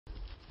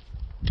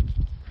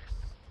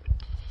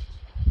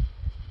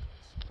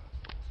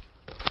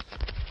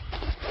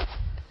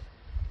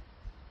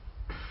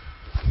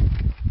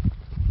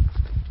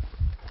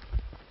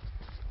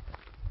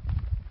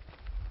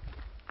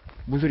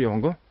뭔 소리야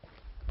방금?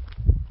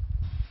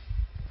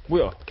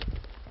 뭐야?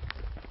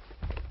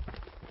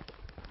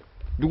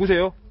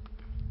 누구세요?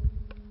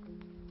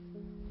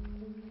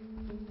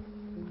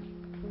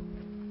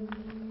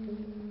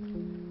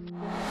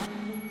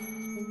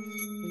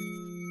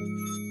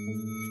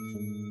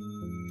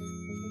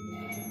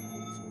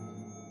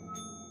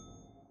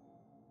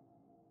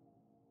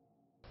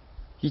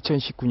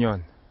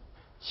 (2019년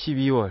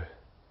 12월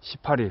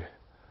 18일)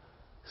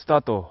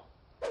 스타트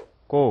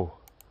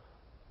고!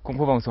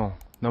 공포방송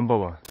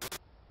넘버원.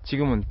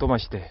 지금은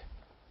또마시대.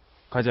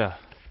 가자.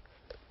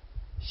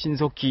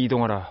 신속히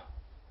이동하라.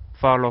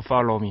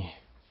 팔로우 미.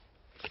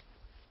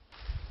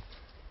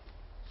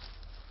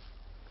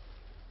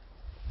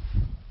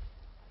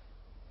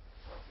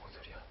 뭔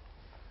소리야?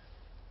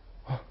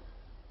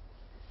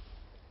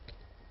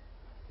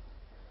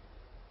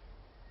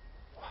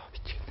 와,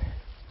 미치겠네.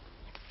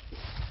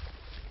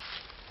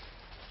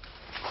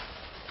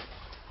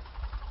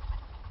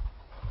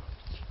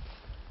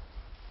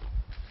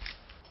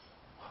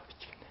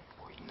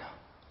 뭐 있나?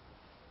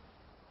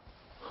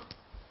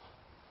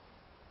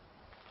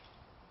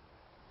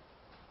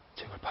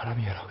 제발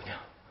바람이어라. 그냥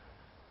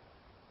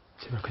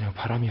제발 그냥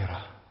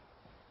바람이어라.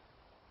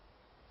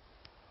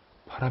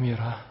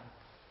 바람이어라.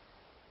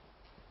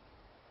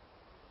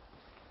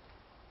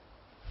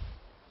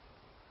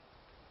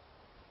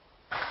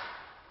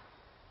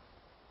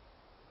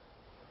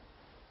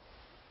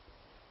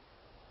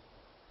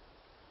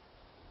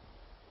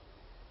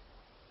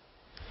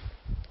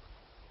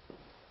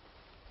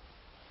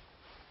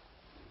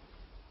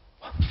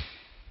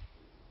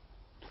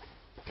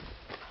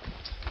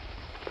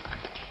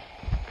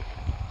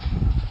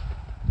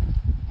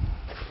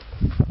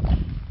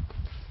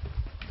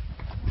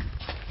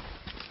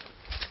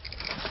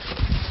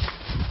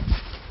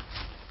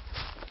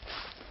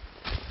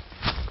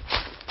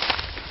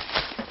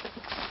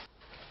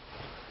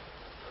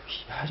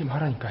 하지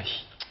말라니까.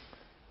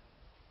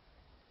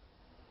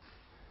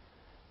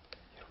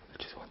 여러분들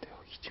죄송한데요.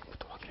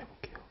 2층부터 확인해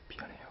볼게요.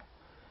 미안해요.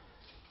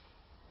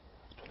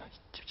 저는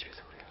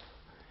찝찝해서 그래요.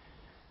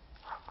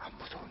 안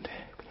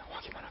무서운데 그냥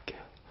확인만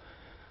할게요.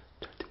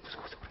 절대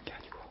무서워서 그런 게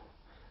아니고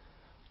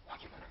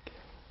확인만 할게요.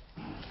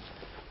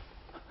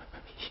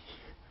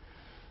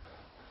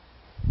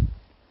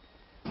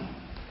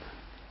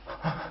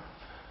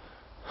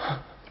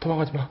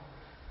 도망가지 마.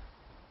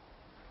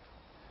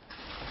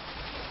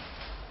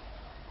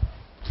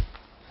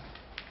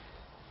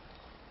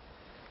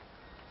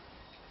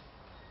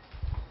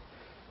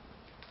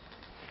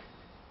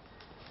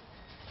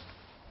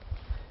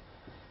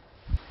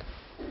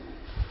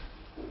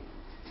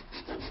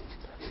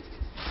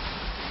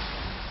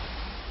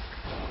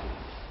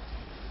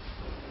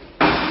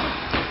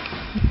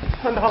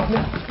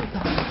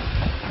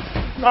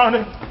 나 안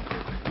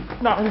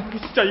해.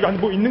 진짜 이거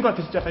뭐 있는 것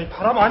같아. 진짜 이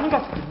바람 아닌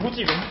것 같은데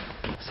뭐지 이거?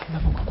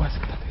 상납원 갖고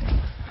왔습니다.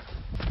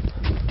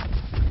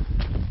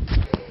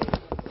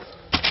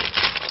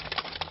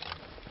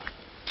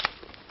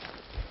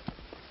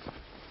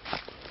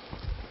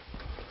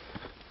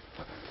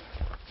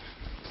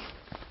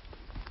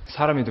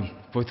 사람이든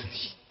뭐든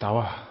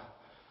나와.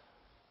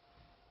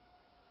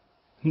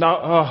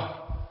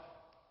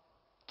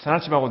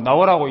 장난치 말고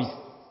나오라고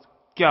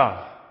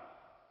야.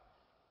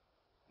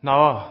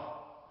 나와.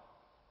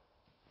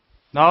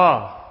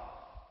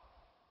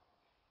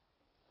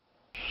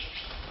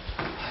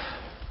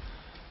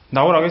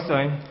 나오라겠어.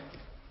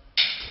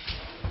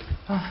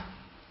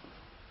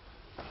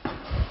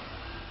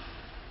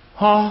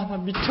 나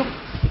미쳐.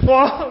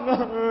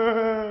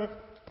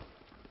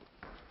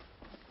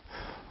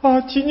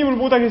 진입을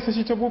못하겠어.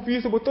 진짜 뭐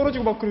위에서 뭐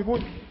떨어지고 막 그래.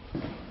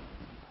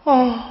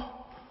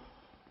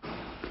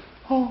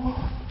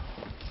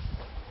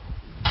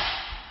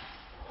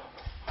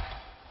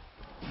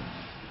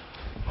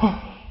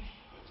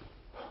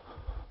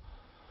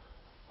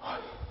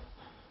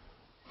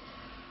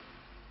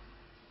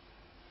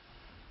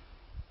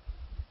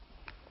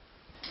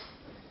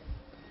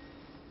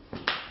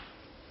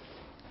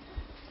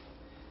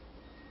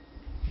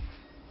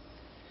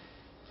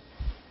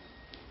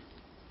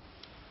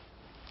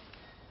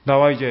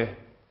 나와 이제.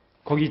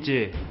 거기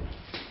있지.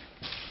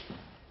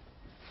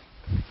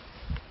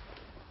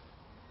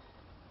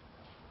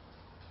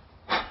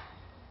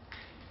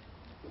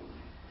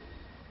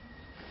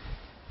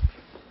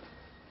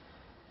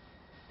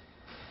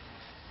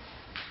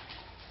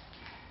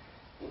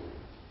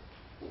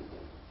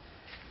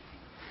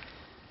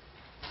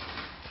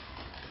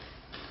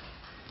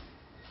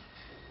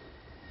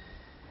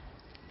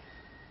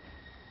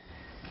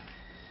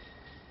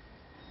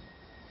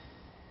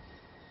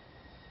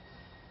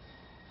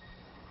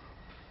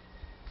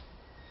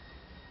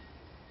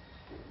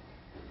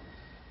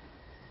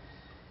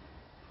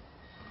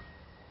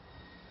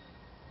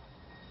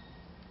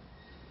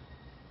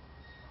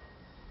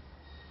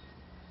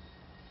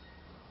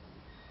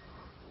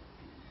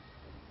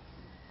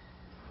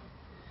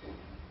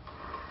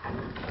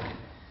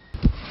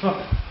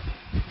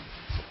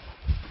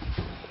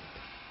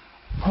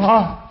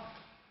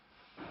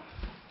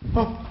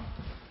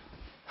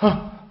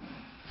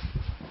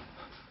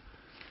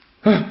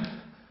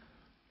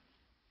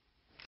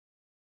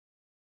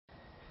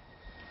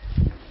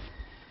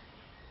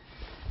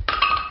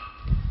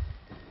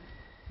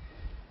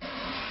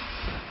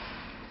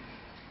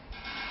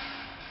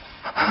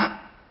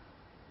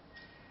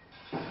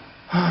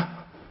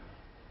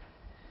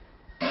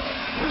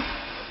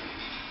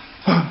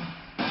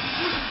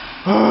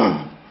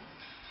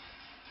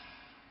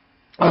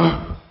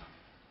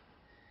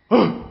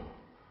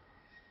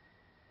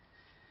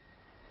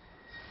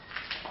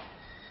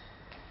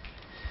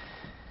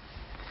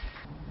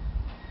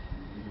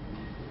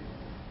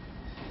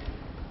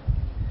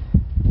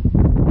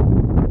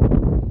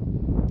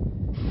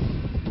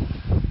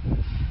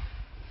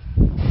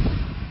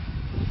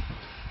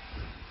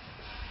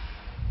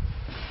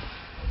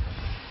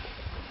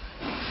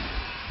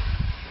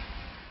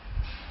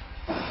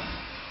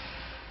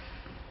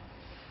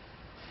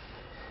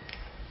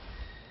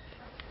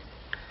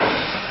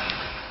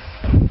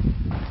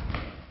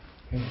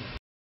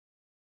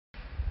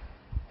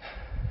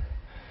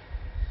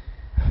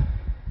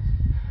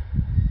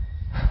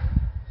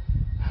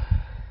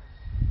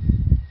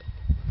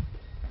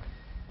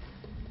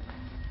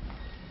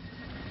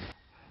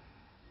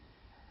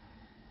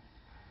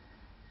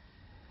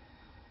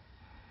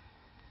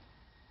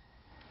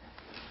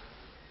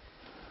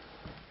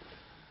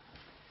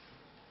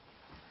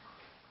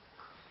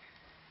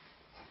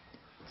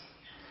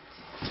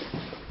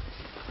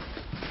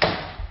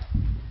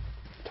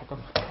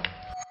 잠깐만.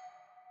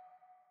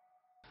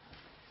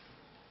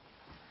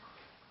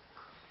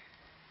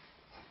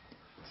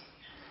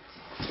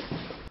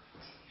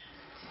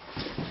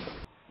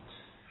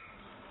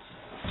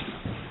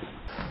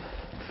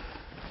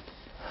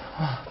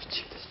 아,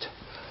 미치겠다 진짜.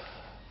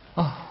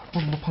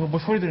 방금 뭐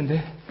소리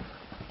들는데.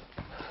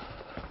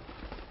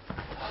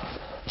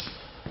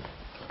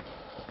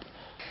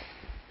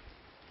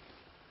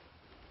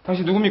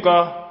 당신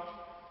누굽니까?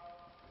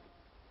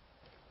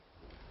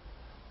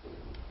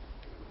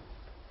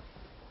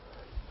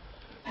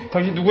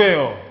 당신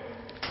누구예요?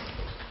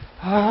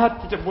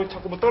 진짜 뭐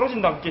자꾸 뭐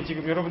떨어진다 그게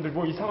지금 여러분들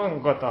뭐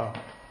이상한 것 같다.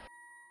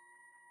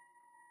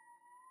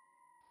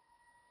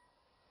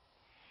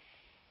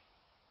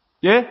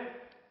 예?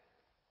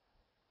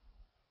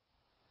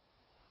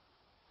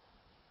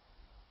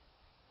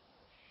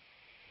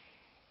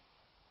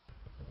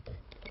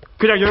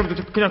 그냥 여러분들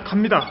저 그냥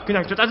갑니다.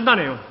 그냥 저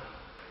짜증나네요.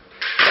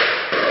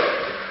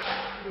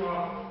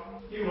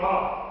 이리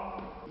와.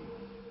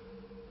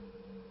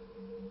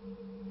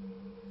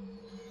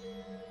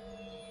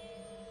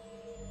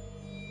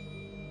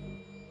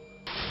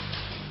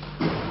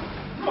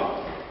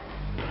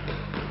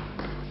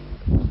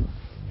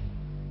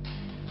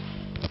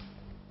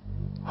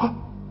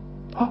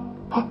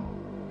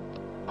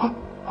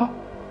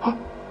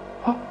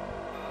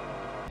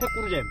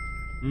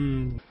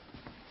 핵구르잼.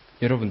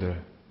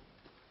 여러분들,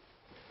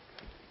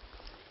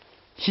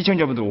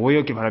 시청자분들 오해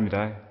없길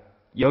바랍니다.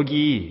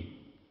 여기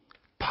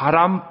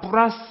바람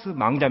플러스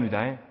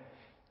망자입니다.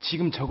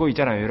 지금 저거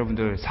있잖아요.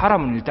 여러분들,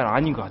 사람은 일단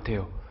아닌 것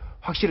같아요.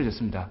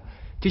 확실해졌습니다.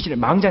 대신에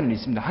망자는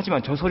있습니다.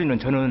 하지만 저 소리는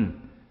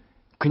저는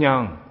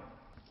그냥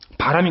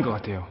바람인 것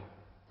같아요.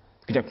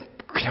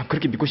 그냥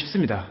그렇게 믿고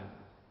싶습니다.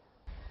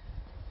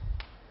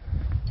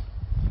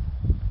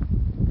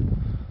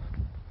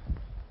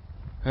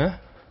 에?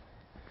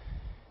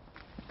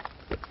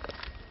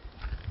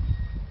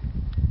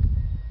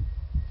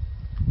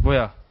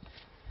 뭐야?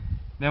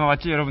 내 말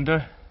맞지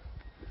여러분들?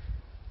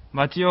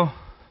 맞지요?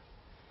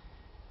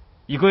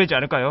 이거였지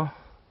않을까요?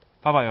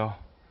 봐봐요.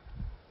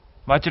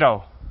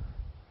 맞지라오?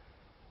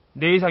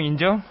 내 이상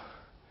인정?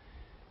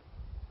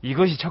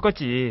 이것이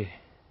첫것지.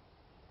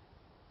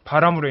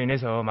 바람으로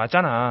인해서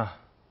맞잖아.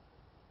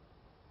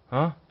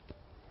 어?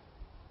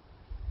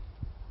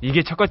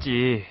 이게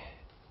첫것지.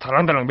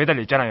 달랑달랑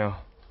매달려 있잖아요.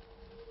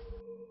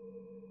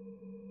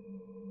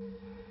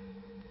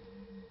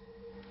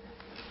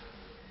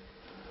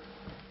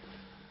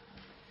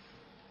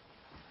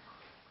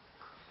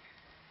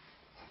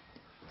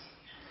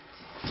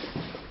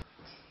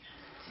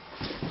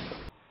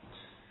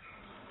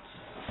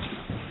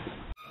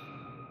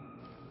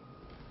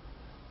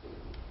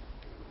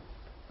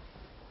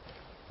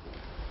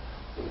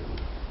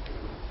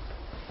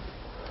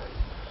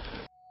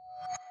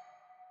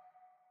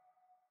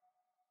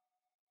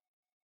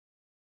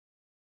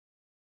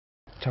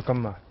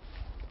 잠깐만.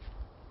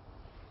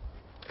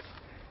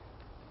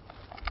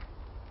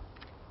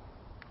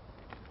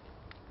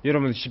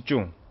 여러분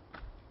집중.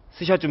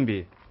 스샷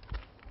준비.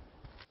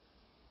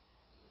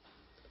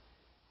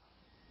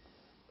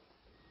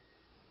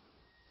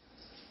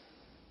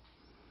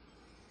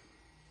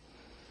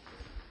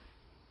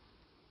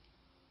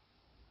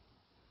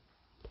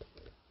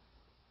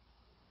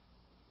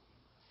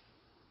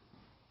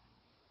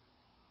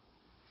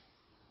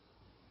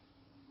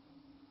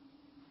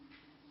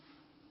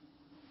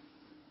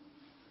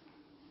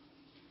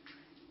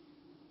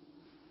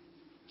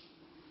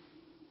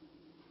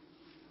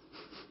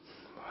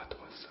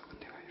 도망 썩은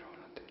내가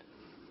이러는데.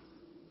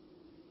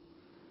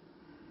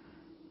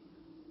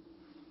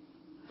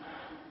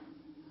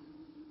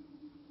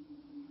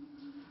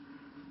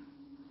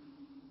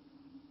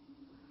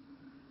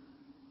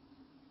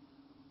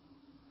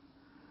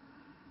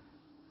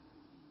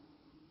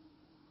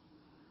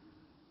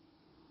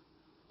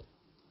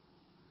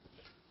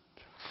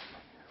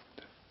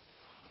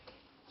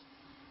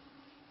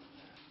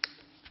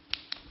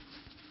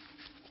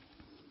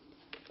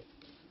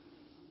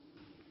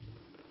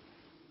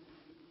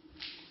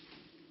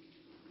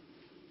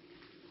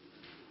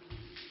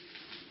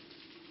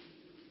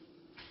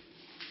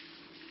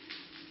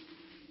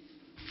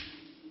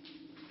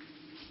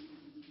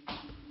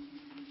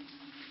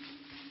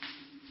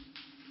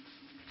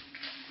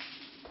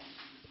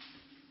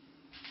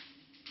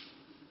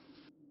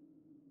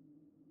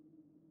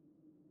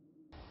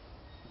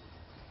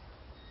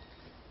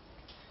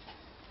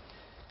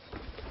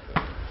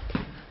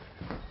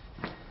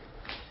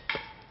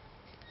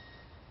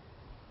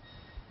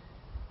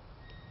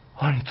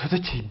 아니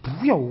도대체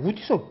뭐야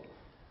어디서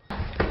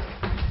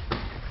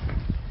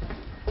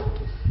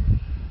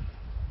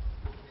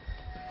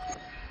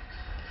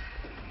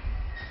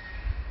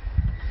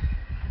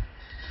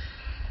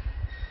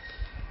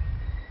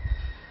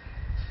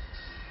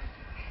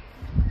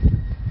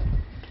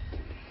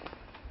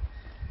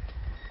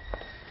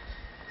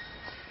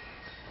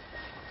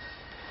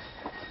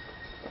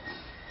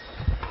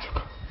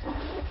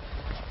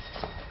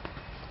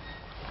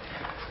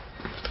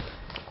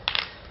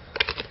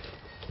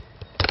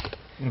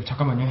여러분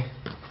잠깐만요.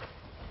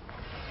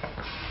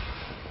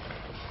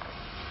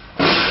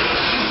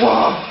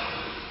 와!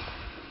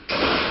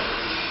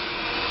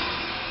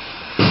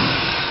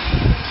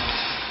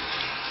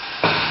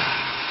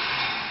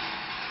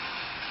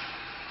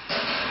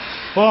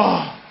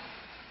 와!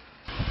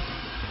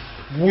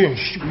 뭐야,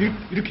 씨,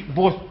 이렇게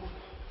뭐가?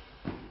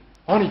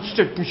 아니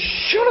진짜 뭐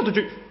희한하다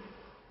저.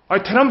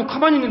 아니 대나무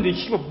가만히 있는데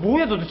씨발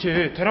뭐야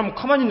도대체 대나무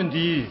가만히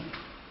있는데.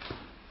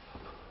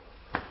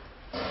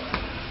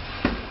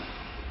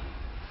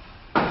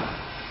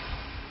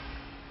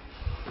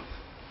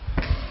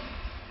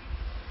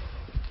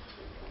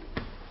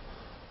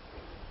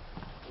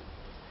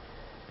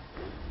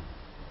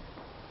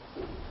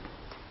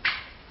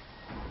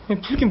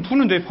 불긴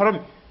부는데 바람이.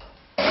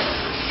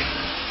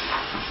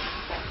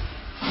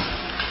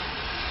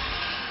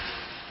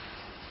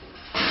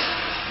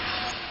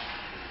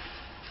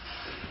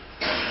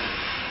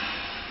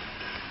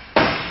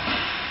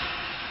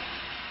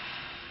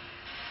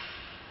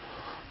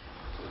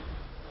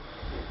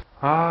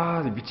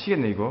 아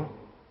미치겠네 이거.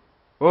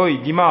 어이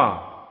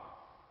니마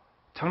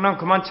장난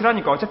그만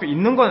치라니까. 어차피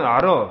있는 건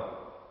알아.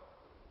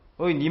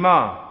 어이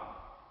니마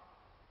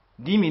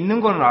님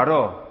있는 건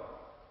알아.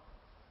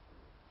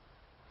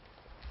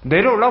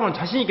 내려오려면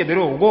자신있게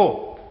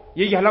내려오고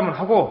얘기하려면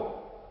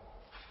하고.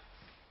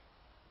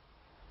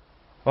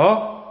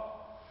 어?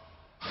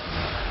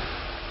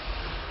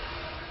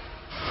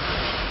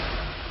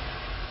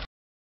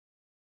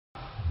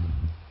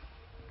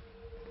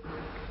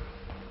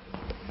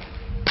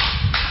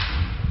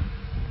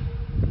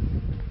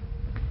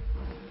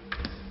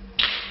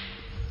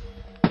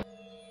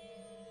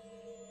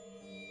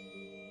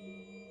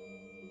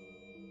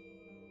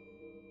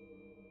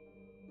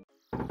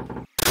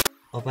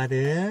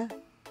 오빠들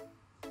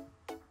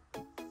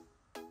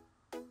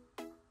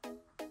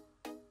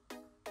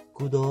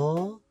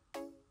구독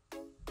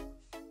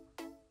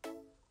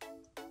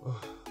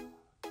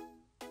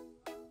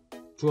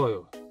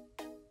좋아요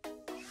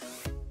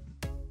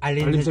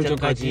알림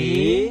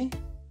설정까지